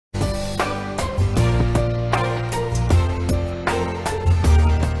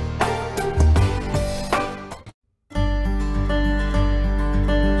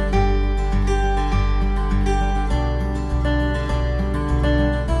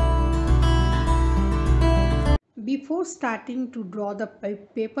before starting to draw the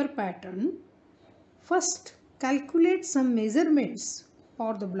paper pattern, first calculate some measurements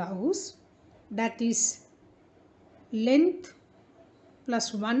for the blouse, that is length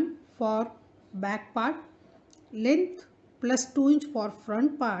plus 1 for back part, length plus 2 inch for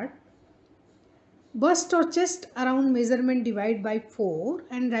front part, bust or chest around measurement divide by 4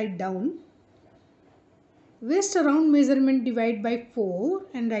 and write down, waist around measurement divide by 4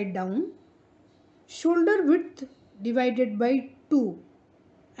 and write down, shoulder width divided by 2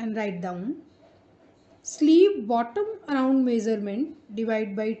 and write down, sleeve bottom around measurement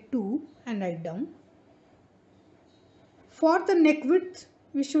divide by 2 and write down. For the neck width,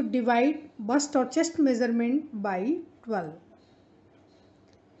 we should divide bust or chest measurement by 12.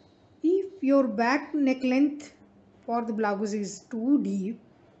 If your back neck length for the blouse is too deep,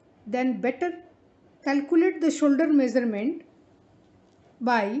 then better calculate the shoulder measurement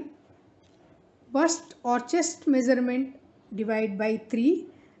by bust or chest measurement divide by 3,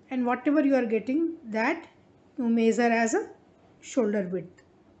 and whatever you are getting, that you measure as a shoulder width.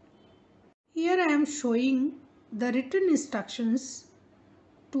 Here I am showing the written instructions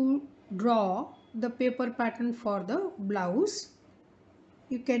to draw the paper pattern for the blouse.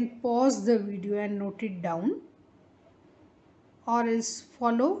 You can pause the video and note it down, or else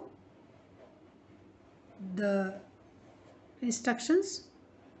follow the instructions.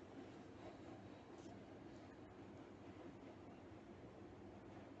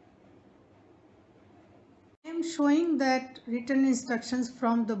 I am showing that written instructions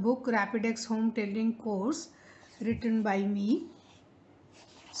from the book Rapidex Home Tailoring Course written by me.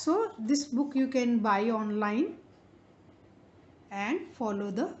 So this book you can buy online and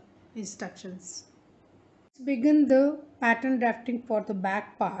follow the instructions. Let's begin the pattern drafting for the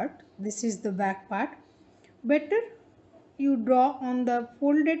back part. This is the back part. Better you draw on the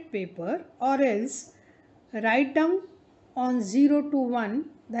folded paper, or else write down on 0 to 1,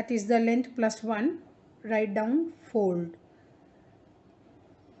 that is the length plus 1, write down fold.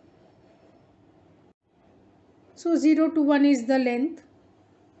 So 0 to 1 is the length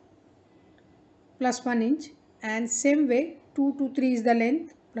plus 1 inch, and same way 2 to 3 is the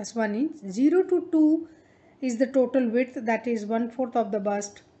length plus 1 inch. 0 to 2 is the total width, that is 1/4 of the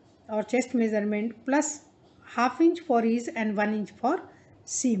bust or chest measurement plus ½ inch for ease and 1 inch for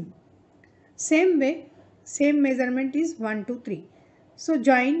seam. Same way, same measurement is 1 to 3. So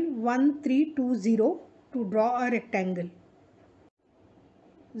join 1, 3, 2, 0 to draw a rectangle.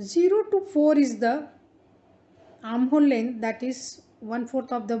 0 to 4 is the armhole length, that is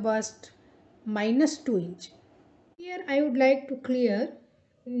 1/4 of the bust minus 2 inch. Here I would like to clear,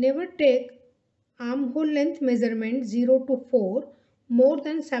 never take armhole length measurement 0 to 4 more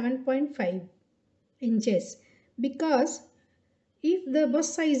than 7.5 inches, because if the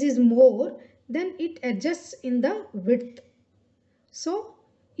bust size is more, then it adjusts in the width. So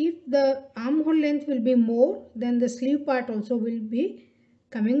if the armhole length will be more, then the sleeve part also will be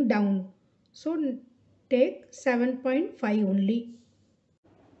coming down. So take 7.5 only.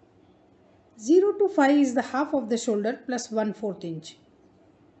 0 to 5 is the half of the shoulder plus 1/4 inch.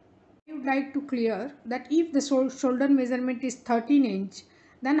 I would like to clear that if the shoulder measurement is 13 inch,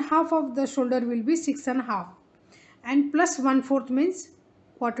 then half of the shoulder will be 6.5, and plus 1/4 means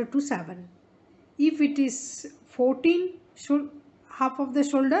quarter to 7. If it is 14 half of the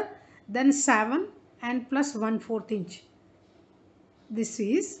shoulder, then 7 and plus 1/4 inch. This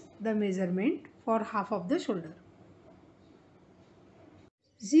is the measurement for half of the shoulder.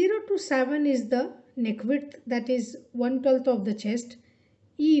 0 to 7 is the neck width, that is 1/12 of the chest.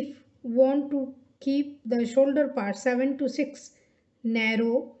 If want to keep the shoulder part 7 to 6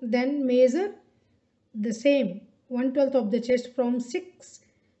 narrow, then measure the same 1/12 of the chest from 6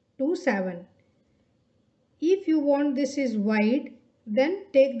 to 7. If you want this is wide, then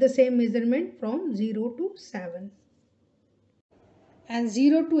take the same measurement from 0 to 7. And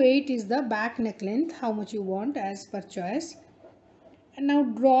 0 to 8 is the back neck length, how much you want as per choice. And now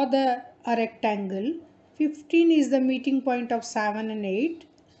draw a rectangle. 15 is the meeting point of 7 and 8.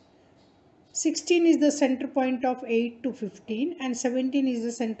 16 is the center point of 8 to 15, and 17 is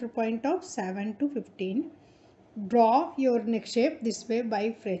the center point of 7 to 15. Draw your neck shape this way by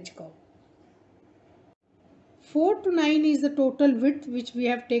French curve. 4 to 9 is the total width, which we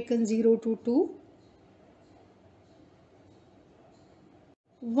have taken 0 to 2.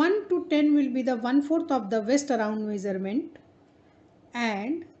 1 to 10 will be the 1/4 of the waist around measurement,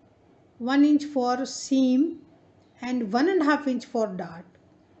 and 1 inch for seam and 1.5 inch for dart,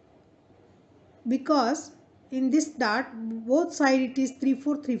 because in this dart both side it is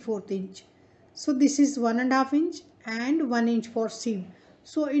 3/4 inch. So this is 1.5 inch and 1 inch for seam.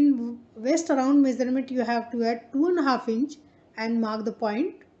 So in waist around measurement you have to add 2.5 inch and mark the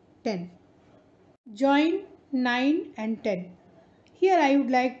point 10. Join 9 and 10. Here I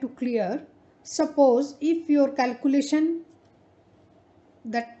would like to clear. Suppose if your calculation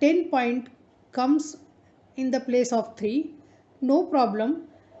the 10 point comes in the place of 3, no problem.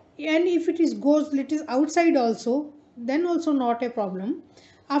 And if it is goes little outside also, then also not a problem.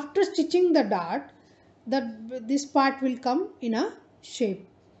 After stitching the dart, this part will come in a shape.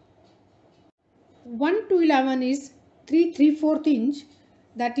 1 to 11 is 3 3/4 inch.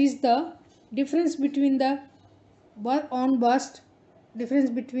 That is the difference between the on bust, difference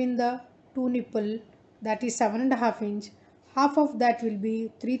between the two nipple, that is 7.5 inch. Half of that will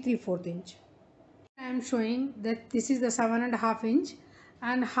be 3 3/4 inch. I am showing that this is the 7.5 inch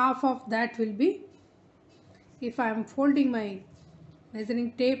and half of that will be, if I am folding my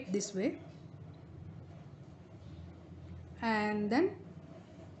measuring tape this way and then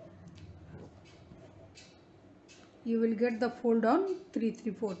you will get the fold on 3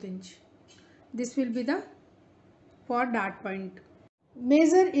 3/4 inch. This will be the for dart point.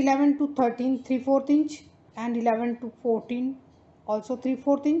 Measure 11 to 13 3/4 inch and 11 to 14 also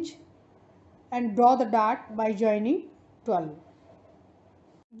 3/4 inch and draw the dart by joining 12.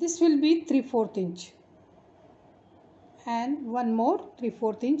 This will be 3/4 inch and one more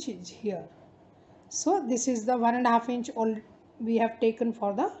 3/4 inch is here. So this is the 1.5 inch all we have taken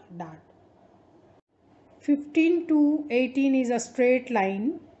for the dart. 15 to 18 is a straight line.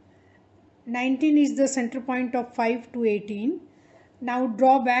 19 is the center point of 5 to 18. Now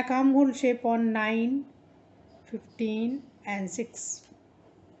draw back armhole shape on 9, 15 and 6.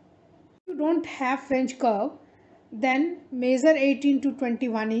 If you don't have French curve, then measure 18 to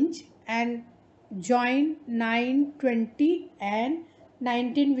 21 inch and join 9, 20 and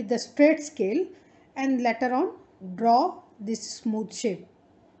 19 with the straight scale and later on draw this smooth shape.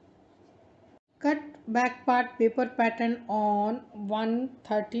 Cut back part paper pattern on 1,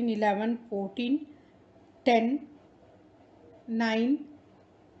 13, 11, 14, 10, 9,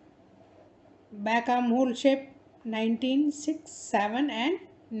 back armhole shape 19, 6, 7 and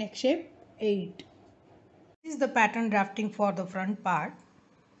neck shape 8. This is the pattern drafting for the front part.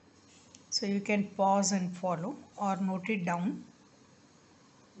 So you can pause and follow or note it down.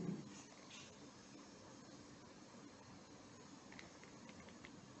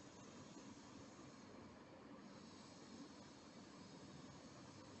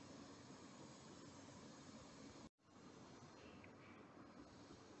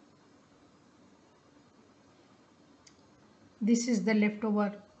 This is the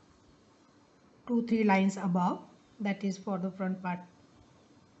leftover 2-3 lines above, that is for the front part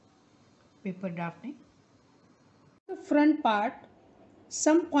paper drafting. The front part,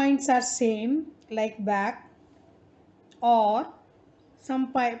 some points are same like back, or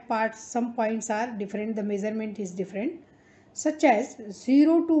some points are different, the measurement is different, such as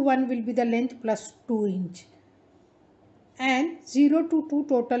 0 to 1 will be the length plus 2 inch and 0 to 2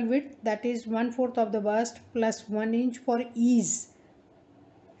 total width, that is 1/4 of the bust plus 1 inch for ease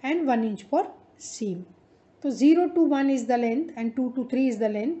and 1 inch for seam. So 0 to 1 is the length and 2 to 3 is the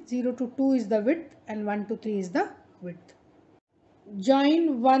length, 0 to 2 is the width and 1 to 3 is the width.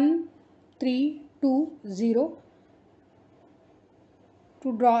 Join 1, 3, 2, 0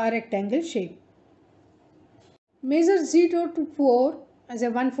 to draw a rectangle shape. Measure 0 to 4 as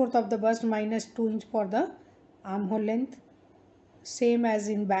a 1/4 of the bust minus 2 inch for the armhole length, same as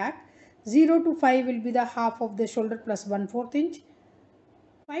in back. 0 to 5 will be the half of the shoulder plus 1/4 inch.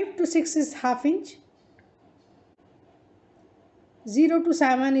 5 to 6 is half inch. 0 to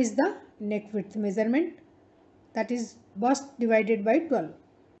 7 is the neck width measurement, that is bust divided by 12.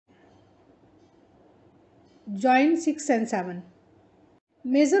 Join 6 and 7.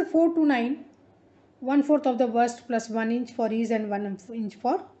 Measure 4 to 9, 1/4 of the bust plus 1 inch for ease and 1 inch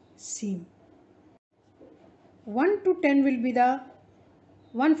for seam. 1 to 10 will be the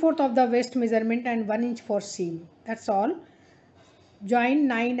 1/4 of the waist measurement and 1 inch for seam. That's all. Join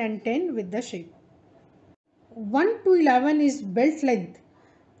 9 and 10 with the shape. 1 to 11 is belt length.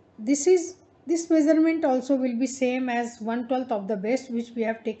 This measurement also will be same as 1/12 of the waist, which we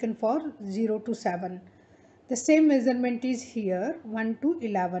have taken for 0 to 7. The same measurement is here 1 to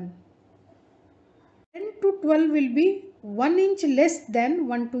 11. 10 to 12 will be 1 inch less than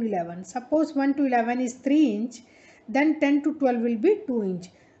 1 to 11. Suppose 1 to 11 is 3 inch, then 10 to 12 will be 2 inch.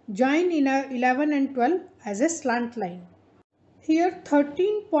 Join in 11 and 12 as a slant line. Here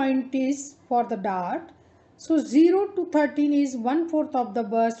 13 point is for the dart. So 0 to 13 is 1/4 of the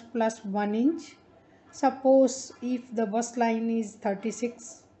bust plus 1 inch. Suppose if the bust line is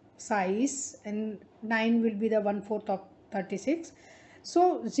 36 size and 9 will be the 1/4 of 36.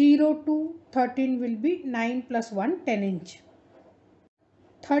 So 0 to 13 will be 9 plus 1, 10 inch.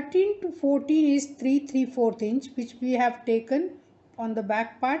 13 to 14 is 3/4 inch, which we have taken on the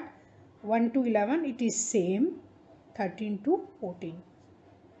back part. 1 to 11 it is same, 13 to 14.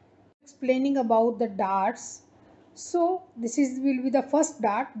 Explaining about the darts. So this is will be the first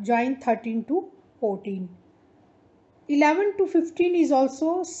dart, join 13 to 14. 11 to 15 is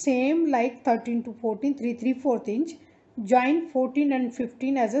also same like 13 to 14, 3/4 inch. Join 14 and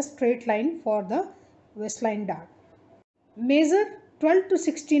 15 as a straight line for the waistline dart. Measure 12 to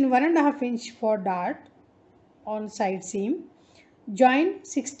 16, 1.5 inch for dart on side seam. Join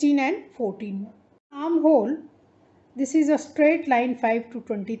 16 and 14. Armhole, this is a straight line 5 to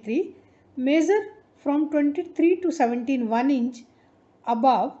 23. Measure from 23 to 17, 1 inch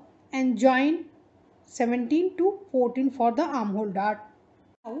above and join 17 to 14 for the armhole dart.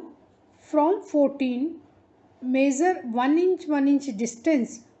 Now from 14, measure 1 inch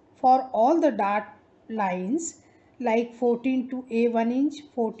distance for all the dart lines, like 14 to A 1 inch,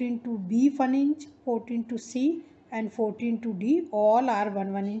 14 to B 1 inch, 14 to C and 14 to D, all are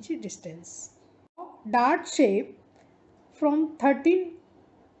 1 inch distance. Dart shape, from 13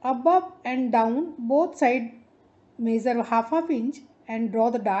 above and down both sides measure half inch and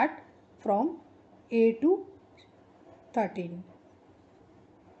draw the dart from A to 13.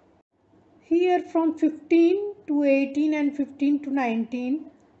 Here from 15 to 18 and 15 to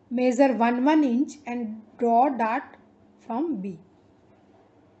 19 measure 1 inch and draw dart from B.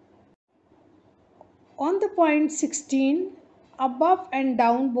 On the point 16, above and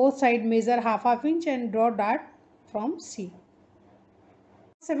down both sides measure half inch and draw dart from C.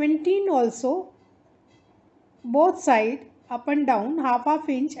 17 also both sides up and down half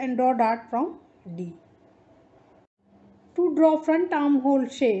inch and draw dart from D. To draw front armhole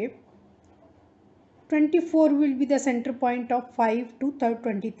shape, 24 will be the center point of 5 to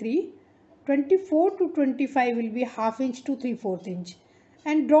 23. 24 to 25 will be half inch to 3/4 inch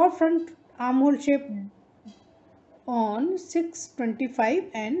and draw front armhole shape on 6, 25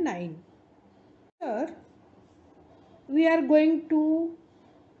 and 9. Here we are going to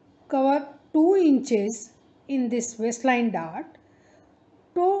cover 2 inches in this waistline dart.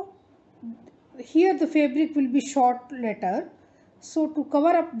 So here the fabric will be short later. So to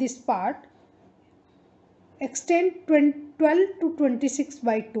cover up this part, extend 12 to 26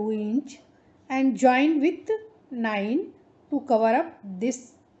 by 2 inch and join with 9 to cover up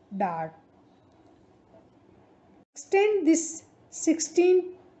this dart. Extend this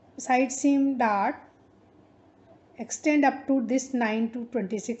 16 side seam dart, extend up to this 9 to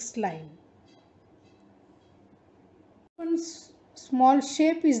 26 line. One small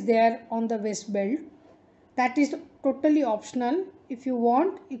shape is there on the waist belt, that is totally optional. If you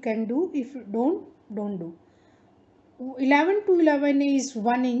want you can do, if you don't do. 11 to 11 is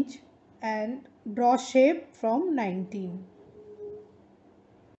 1 inch and draw shape from 19.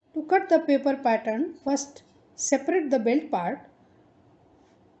 To cut the paper pattern, first separate the belt part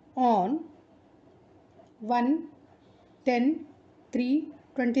on 1, 10, 3,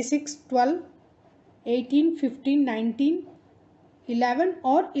 26, 12, 18, 15, 19, 11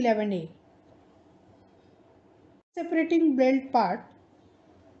 or 11A. Separating belt part,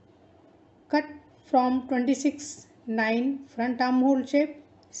 cut from 26, 9 front armhole shape,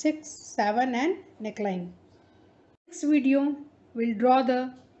 6, 7 and neckline. Next video will draw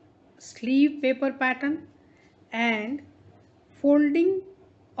the sleeve paper pattern and folding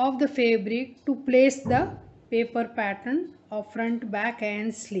of the fabric to place the paper pattern of front, back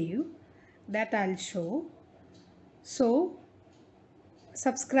and sleeve, that I'll show. So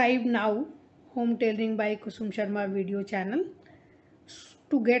subscribe now Home Tailoring by Kusum Sharma video channel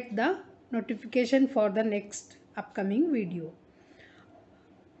to get the notification for the next upcoming video.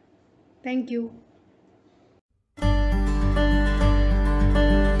 Thank you.